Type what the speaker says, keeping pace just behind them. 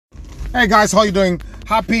Hey guys, how you doing?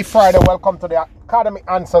 Happy Friday. Welcome to the Academy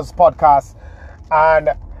Answers podcast. And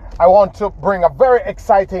I want to bring a very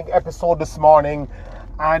exciting episode this morning.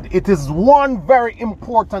 And it is one very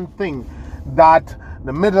important thing that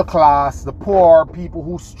the middle class, the poor, people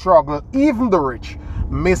who struggle, even the rich,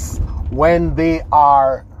 miss when they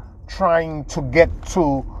are trying to get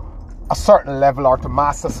to a certain level or to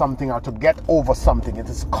master something or to get over something. It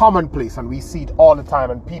is commonplace and we see it all the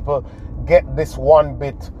time, and people get this one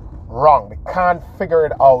bit wrong. They can't figure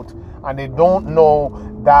it out, and they don't know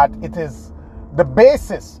that it is the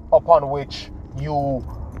basis upon which you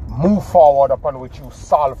move forward, upon which you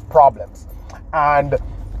solve problems. And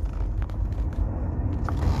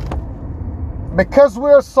because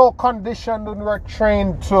we're so conditioned and we're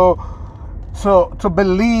trained to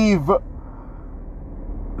believe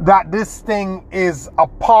that this thing is a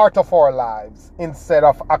part of our lives instead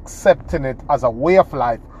of accepting it as a way of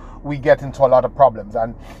life, we get into a lot of problems.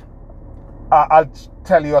 And I'll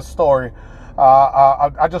tell you a story.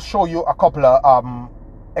 I'll just show you a couple of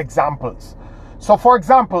examples. So for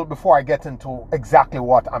example, before I get into exactly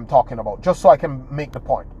what I'm talking about, just so I can make the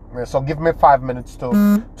point. So give me 5 minutes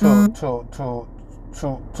to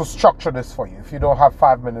structure this for you. If you don't have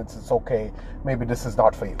 5 minutes, it's okay. Maybe this is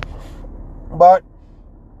not for you. But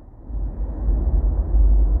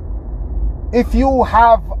if you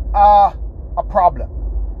have a problem,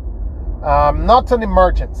 not an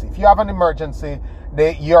emergency. If you have an emergency,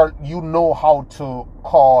 you know how to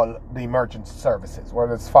call the emergency services,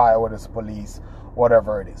 whether it's fire, whether it's police,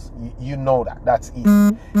 whatever it is. You know that. That's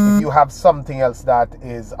easy. If you have something else that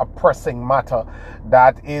is a pressing matter,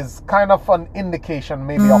 that is kind of an indication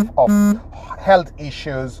maybe of health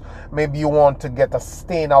issues, maybe you want to get a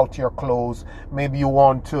stain out your clothes, maybe you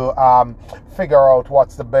want to figure out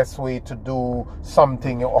what's the best way to do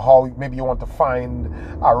something, or how maybe you want to find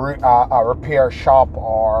a repair shop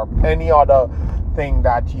or any other thing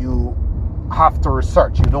that you have to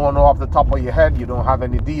research. You don't know off the top of your head, you don't have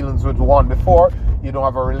any dealings with one before, you don't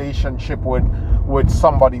have a relationship with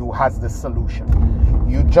somebody who has this solution.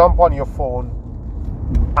 You jump on your phone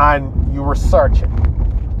and you research it.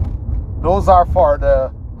 Those are for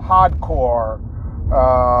the hardcore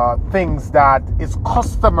things that is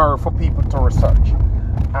customary for people to research.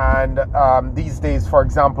 And these days, for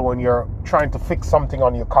example, when you're trying to fix something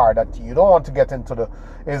on your car that you don't want to get into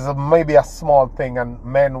is maybe a small thing, and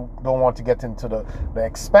men don't want to get into the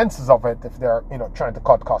expenses of it if they're trying to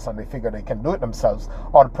cut costs and they figure they can do it themselves,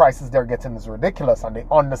 or the prices they're getting is ridiculous and they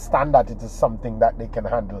understand that it is something that they can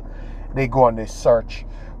handle. They go and they search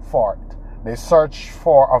for it. They search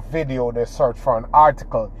for a video, they search for an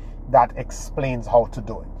article that explains how to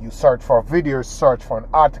do it. You search for a video, search for an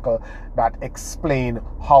article that explain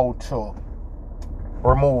how to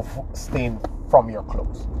remove stain from your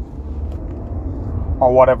clothes,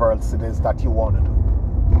 or whatever else it is that you want to do.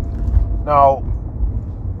 Now,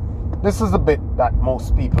 this is the bit that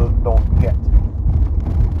most people don't get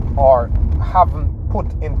or haven't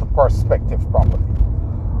put into perspective properly.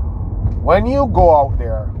 When you go out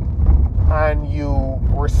there and you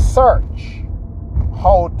research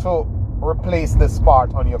how to replace this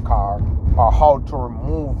part on your car or how to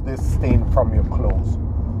remove this stain from your clothes,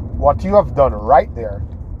 what you have done right there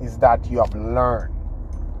is that you have learned.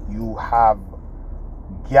 You have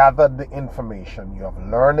gathered the information, you have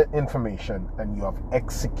learned the information, and you have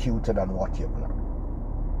executed on what you've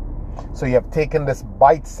learned. So you have taken this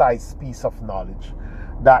bite-sized piece of knowledge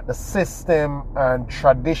that the system and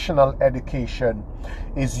traditional education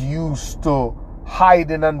is used to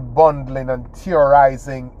hiding and bundling and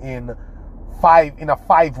theorizing in a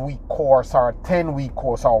 5-week course or a 10-week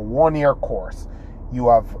course or a 1-year course. You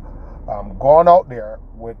have gone out there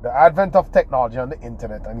with the advent of technology on the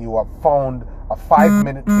internet, and you have found a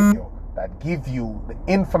 5-minute video that gives you the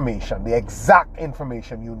information, the exact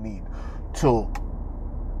information you need to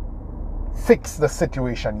fix the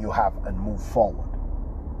situation you have and move forward.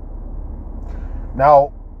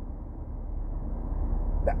 Now,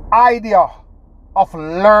 the idea of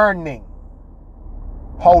learning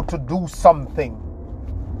how to do something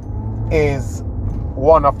is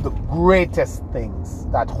one of the greatest things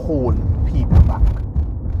that hold people back.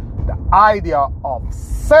 The idea of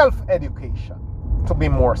self-education, to be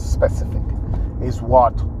more specific, is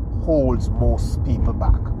what holds most people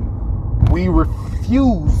back. We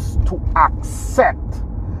refuse to accept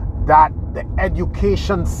that the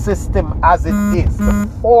education system as it is, the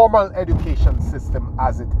formal education system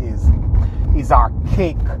as it is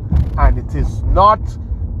archaic, and it is not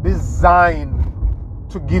designed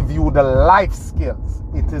to give you the life skills.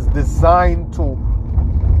 It is designed to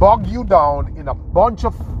bog you down in a bunch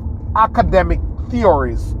of academic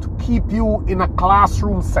theories to keep you in a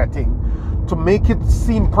classroom setting, to make it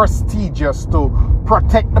seem prestigious, to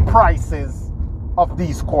protect the prices of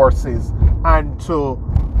these courses, and to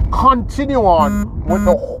continue on with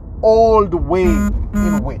the old way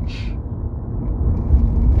in which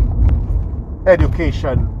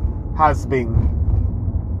education has been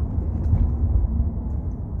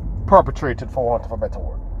perpetrated, for want of a better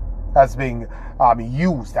word, has been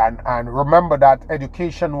used. And remember that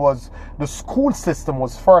the school system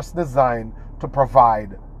was first designed to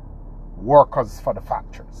provide workers for the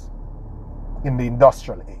factories in the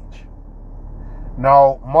industrial age.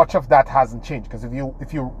 Now, much of that hasn't changed, because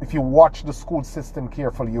if you watch the school system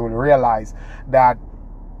carefully, you will realize that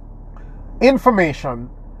information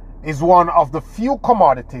is one of the few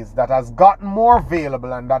commodities that has gotten more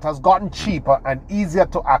available and that has gotten cheaper and easier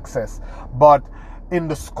to access. But in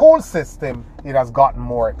the school system, it has gotten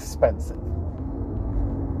more expensive.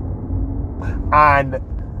 And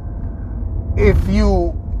if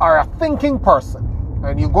you are a thinking person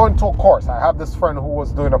and you go into a course, I have this friend who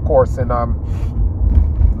was doing a course in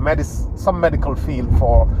some medical field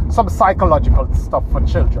for some psychological stuff for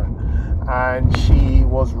children. And she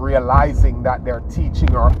was realizing that they're teaching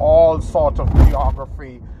her all sorts of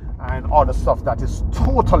geography and other stuff that is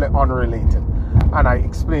totally unrelated. And I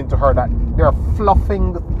explained to her that they're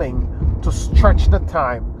fluffing the thing to stretch the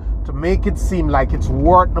time, to make it seem like it's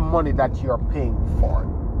worth the money that you're paying for it.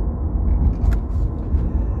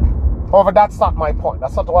 However, that's not my point.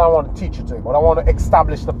 That's not what I want to teach you today, but I want to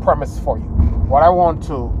establish the premise for you. What I want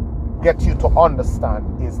to get you to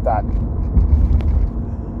understand is that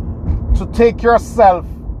to take yourself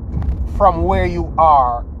from where you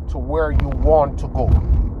are to where you want to go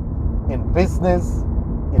in business,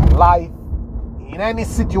 in life, in any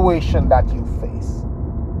situation that you face,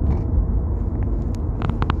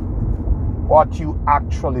 what you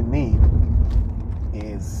actually need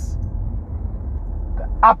is the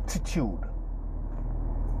aptitude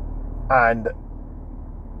and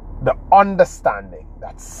the understanding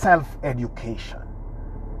that self-education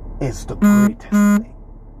is the greatest thing.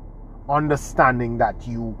 Understanding that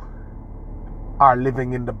you are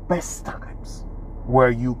living in the best times where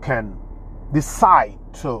you can decide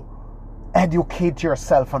to educate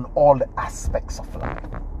yourself on all the aspects of life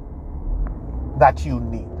that you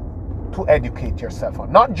need to educate yourself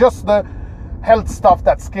on. Not just the health stuff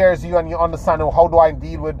that scares you and you understand, how do I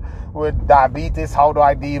deal with diabetes, how do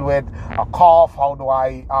I deal with a cough, how do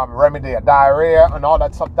I remedy a diarrhea and all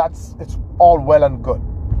that stuff. It's all well and good.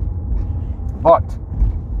 But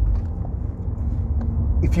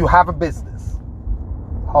if you have a business,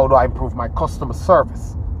 how do I improve my customer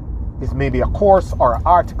service? Is maybe a course or an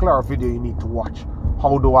article or a video you need to watch.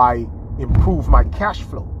 How do I improve my cash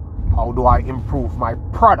flow? How do I improve my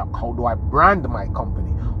product? How do I brand my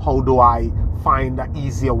company? How do I find an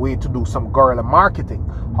easier way to do some guerrilla marketing?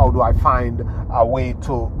 How do I find a way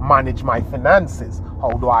to manage my finances?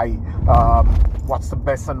 How do I, what's the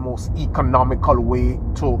best and most economical way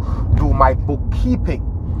to do my bookkeeping?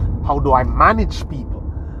 How do I manage people?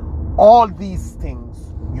 All these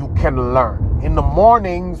things you can learn. In the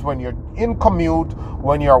mornings, when you're in commute,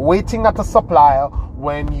 when you're waiting at a supplier,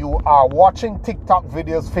 when you are watching TikTok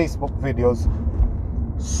videos, Facebook videos,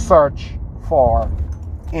 search for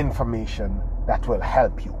information that will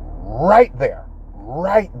help you right there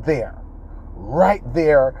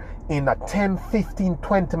in a 10, 15,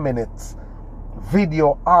 20 minutes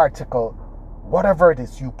video, article, whatever it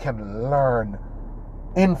is. You can learn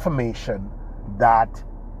information that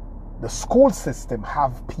the school system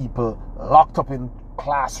have people locked up in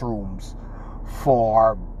classrooms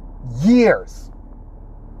for years,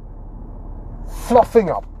 fluffing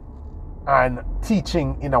up and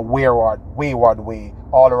teaching in a wayward way,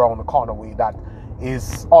 all around the corner way that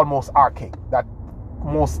is almost archaic, that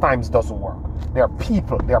most times doesn't work. There are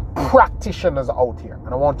people, there are practitioners out here, and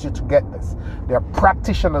I want you to get this. There are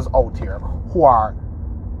practitioners out here who are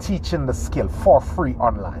teaching the skill for free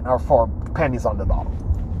online or for pennies on the dollar.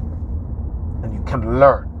 And you can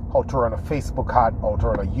learn how to run a Facebook ad, how to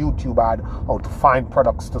run a YouTube ad, how to find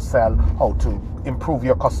products to sell, how to improve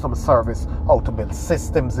your customer service, how to build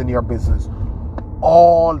systems in your business.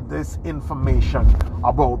 All this information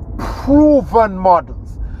about proven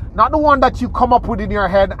models. Not the one that you come up with in your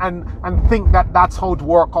head and think that that's how it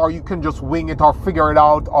works, or you can just wing it or figure it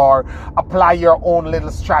out or apply your own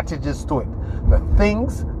little strategies to it. The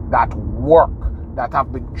things that work, that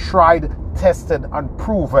have been tried, tested, and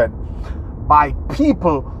proven by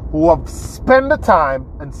people who have spent the time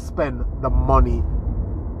and spent the money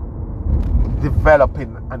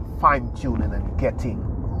developing and fine-tuning and getting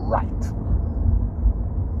right.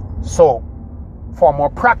 So, for a more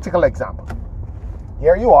practical example,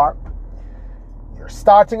 Here you are. You're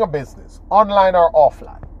starting a business, online or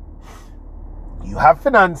offline. You have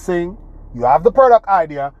financing, you have the product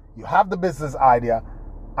idea, you have the business idea,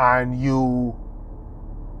 and you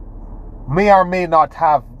may or may not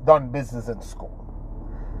have done business in school.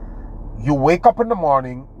 You wake up in the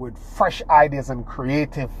morning with fresh ideas and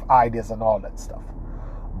creative ideas and all that stuff.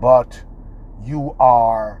 But you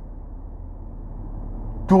are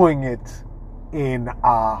doing it in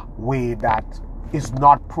a way that is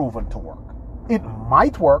not proven to work. It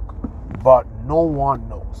might work, but no one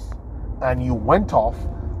knows. And you went off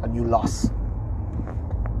and you lost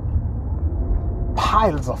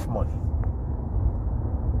piles of money.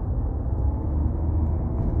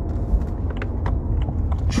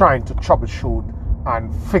 Trying to troubleshoot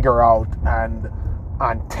and figure out and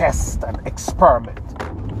test and experiment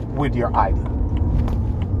with your idea.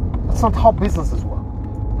 That's not how businesses work.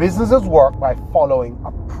 Businesses work by following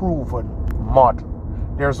a proven model.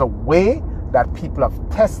 There's a way that people have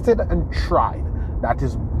tested and tried that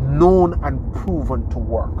is known and proven to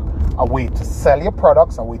work. A way to sell your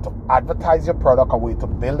products, a way to advertise your product, a way to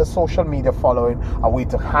build a social media following, a way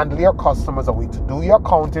to handle your customers, a way to do your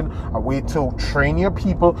accounting, a way to train your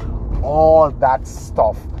people. All that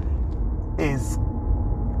stuff is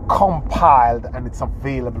compiled and it's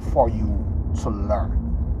available for you to learn.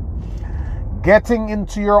 Getting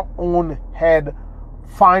into your own head,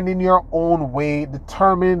 finding your own way,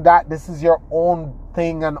 determining that this is your own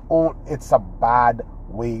thing and it's a bad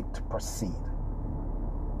way to proceed.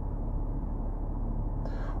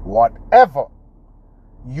 Whatever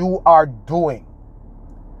you are doing,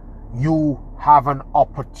 you have an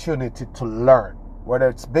opportunity to learn. Whether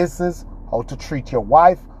it's business, how to treat your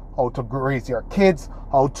wife, how to raise your kids,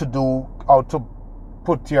 how to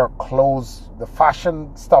put your clothes, the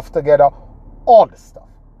fashion stuff together, all this stuff.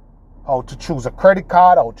 How to choose a credit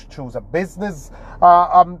card, how to choose a business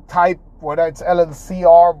type, whether it's LLC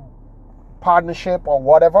or partnership or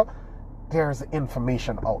whatever. There's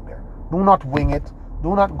information out there. Do not wing it.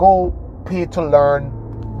 Do not go pay to learn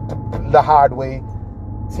the hard way.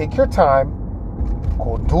 Take your time,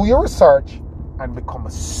 go do your research, and become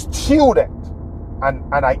a student. And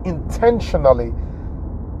I intentionally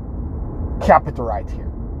cap it right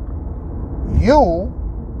here. You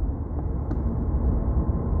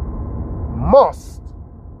must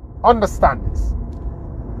understand this.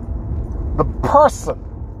 The person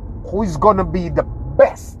who is going to be the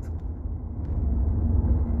best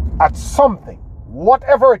at something,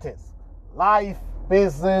 whatever it is, life,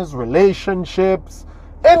 business, relationships,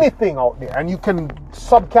 anything out there, and you can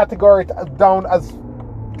subcategorize it down as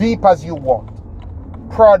deep as you want.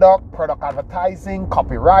 Product advertising,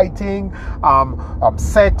 copywriting,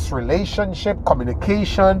 sex, relationship,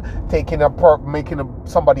 communication, making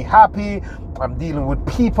somebody happy, dealing with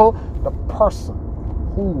people. The person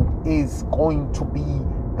who is going to be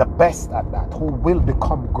the best at that, who will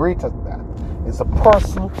become great at that, is a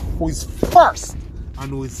person who is first and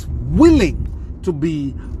who is willing to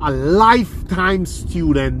be a lifetime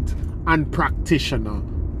student and practitioner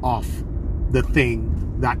of the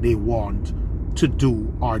thing that they want to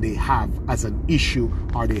do, or they have as an issue,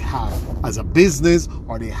 or they have as a business,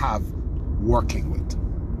 or they have working with.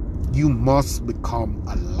 You must become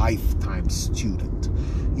a lifetime student.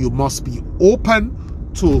 You must be open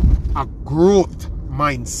to a growth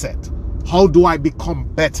mindset. How do I become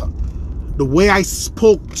better? The way I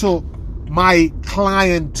spoke to my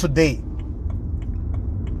client today,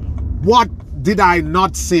 what did I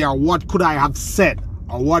not say, or what could I have said,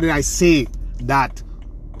 or what did I say that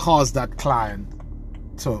caused me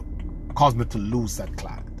to lose that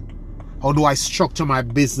client? How do I structure my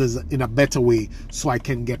business in a better way so I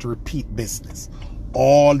can get repeat business?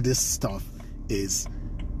 All this stuff is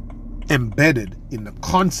embedded in the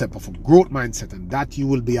concept of a growth mindset, and that you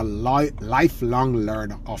will be a lifelong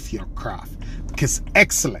learner of your craft. Because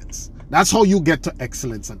excellence, that's how you get to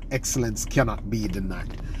excellence, and excellence cannot be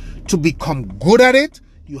denied. To become good at it,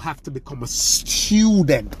 you have to become a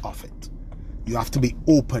student of it. You have to be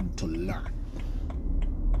open to learn.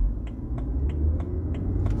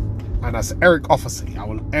 And as Eric Offer said, I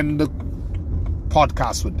will end the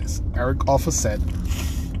podcast with this. Eric Offer said,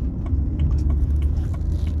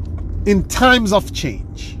 in times of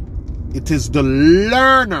change, it is the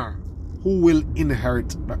learner who will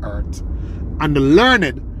inherit the earth, and the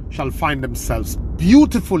learned shall find themselves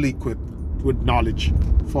beautifully equipped with knowledge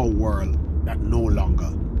for a world that no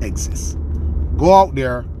longer exists. Go out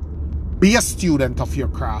there, be a student of your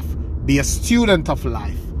craft, be a student of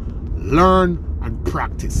life. Learn and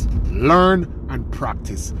practice. Learn and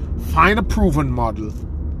practice. Find a proven model,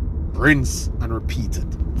 rinse and repeat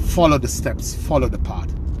it. Follow the steps, follow the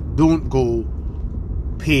path. Don't go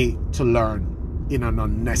pay to learn in an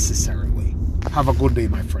unnecessary way. Have a good day,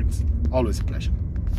 my friends. Always a pleasure.